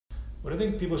What I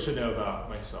think people should know about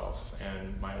myself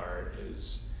and my art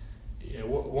is,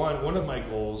 one of my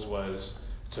goals was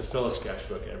to fill a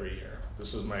sketchbook every year.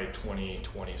 This is my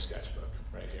 2020 sketchbook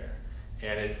right here,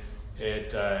 and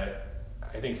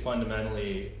I think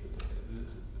fundamentally,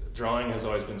 drawing has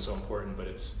always been so important, but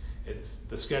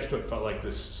the sketchbook felt like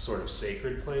this sort of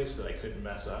sacred place that I couldn't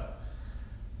mess up.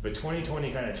 But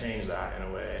 2020 kind of changed that in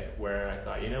a way where I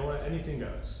thought, you know what, anything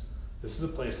goes. This is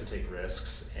a place to take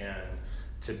risks and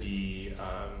to be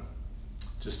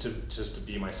just to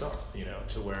be myself,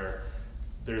 to where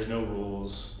there's no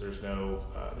rules, there's no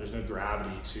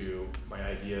gravity to my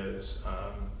ideas.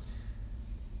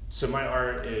 So my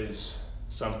art is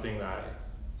something that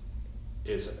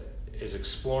is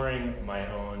exploring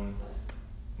my own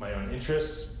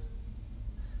interests,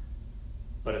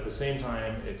 but at the same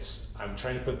time, I'm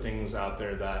trying to put things out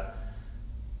there that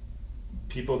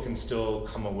people can still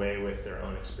come away with their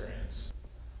own experience.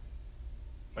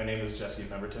 My name is Jesse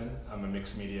Pemberton. I'm a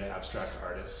mixed media abstract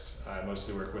artist. I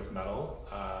mostly work with metal,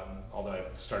 although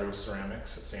I've started with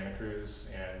ceramics at Santa Cruz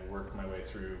and worked my way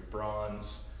through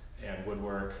bronze and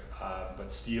woodwork,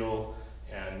 but steel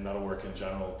and metalwork in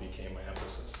general became my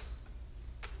emphasis.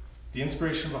 The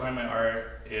inspiration behind my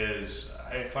art is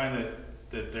I find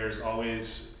that there's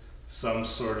always some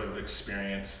sort of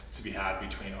experience to be had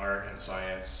between art and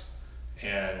science,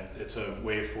 and it's a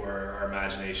way for our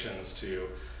imaginations to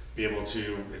be able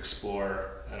to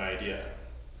explore an idea.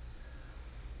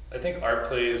 I think art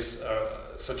plays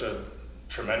such a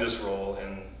tremendous role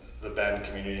in the Bend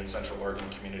community and Central Oregon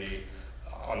community.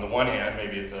 On the one hand,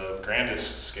 maybe at the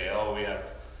grandest scale, we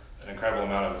have an incredible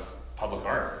amount of public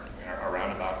art. I mean, our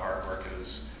roundabout artwork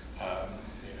is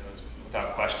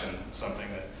without question something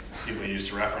that people use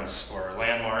to reference for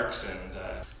landmarks, and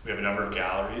we have a number of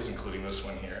galleries, including this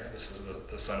one here. This is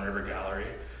the Sun River Gallery,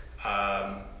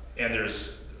 and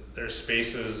there's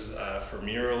spaces for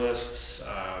muralists,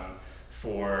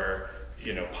 for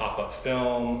pop-up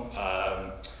film.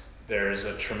 There's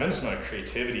a tremendous amount of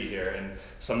creativity here, and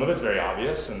some of it's very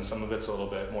obvious, and some of it's a little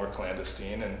bit more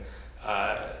clandestine. And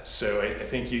so I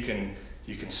think you can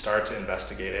start to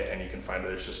investigate it, and you can find that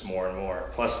there's just more and more.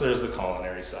 Plus, there's the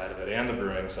culinary side of it, and the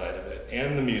brewing side of it,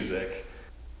 and the music.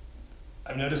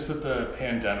 I've noticed that the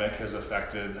pandemic has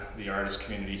affected the artist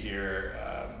community here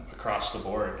across the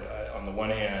board. On the one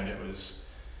hand, it was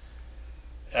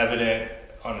evident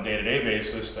on a day-to-day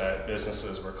basis that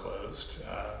businesses were closed.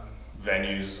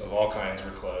 Venues of all kinds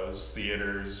were closed.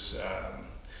 Theaters,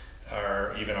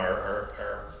 even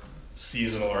our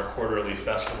seasonal or quarterly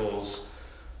festivals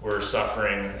were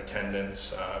suffering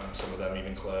attendance. Some of them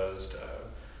even closed.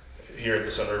 Here at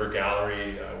the Sun River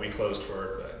Gallery, we closed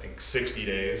for I think 60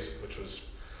 days, which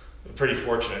was pretty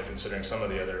fortunate considering some of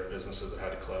the other businesses that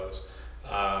had to close.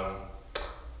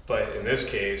 But in this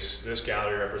case, this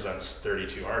gallery represents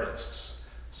 32 artists.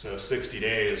 So 60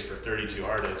 days for 32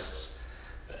 artists,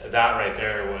 that right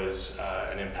there was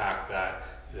an impact that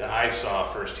I saw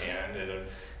firsthand. And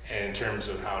in terms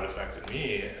of how it affected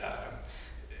me,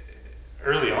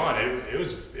 early on, it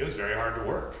was very hard to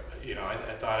work. I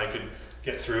thought I could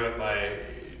get through it by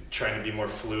trying to be more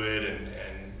fluid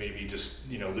and maybe just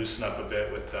loosen up a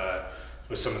bit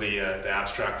with some of the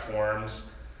abstract forms.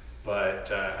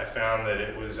 But I found that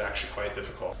it was actually quite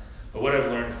difficult. But what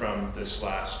I've learned from this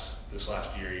last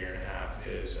year and a half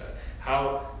is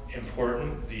how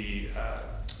important the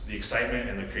excitement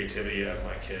and the creativity of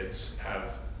my kids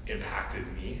have impacted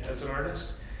me as an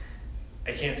artist.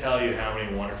 I can't tell you how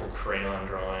many wonderful crayon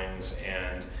drawings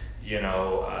and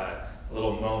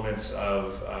little moments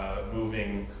of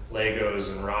moving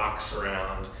Legos and rocks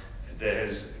around that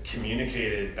has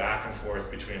communicated back and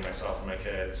forth between myself and my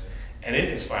kids. And it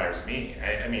inspires me.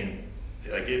 I mean,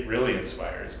 it really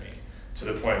inspires me to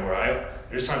the point where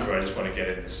there's times where I just want to get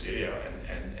in the studio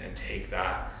and take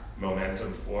that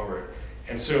momentum forward.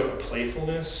 And so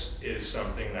playfulness is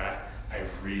something that I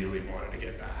really wanted to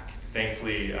get back.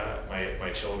 Thankfully,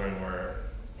 my children were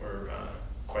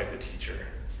quite the teacher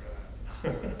for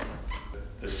that.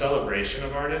 The celebration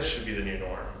of artists should be the new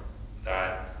norm.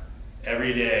 That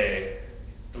every day,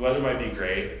 the weather might be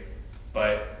great,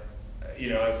 but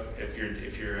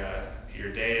if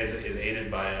your day is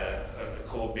aided by a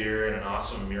cold beer and an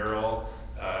awesome mural,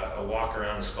 a walk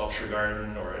around a sculpture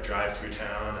garden or a drive through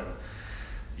town, and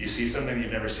you see something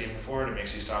you've never seen before, and it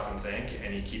makes you stop and think,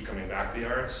 and you keep coming back to the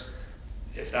arts.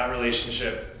 If that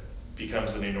relationship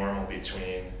becomes the new normal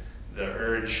between the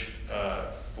urge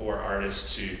for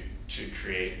artists to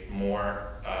create more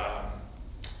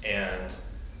and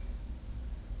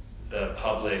the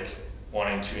public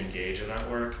wanting to engage in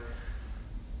that work,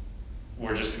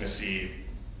 we're just going to see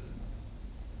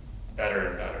better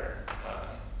and better,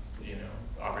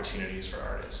 opportunities for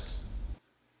artists.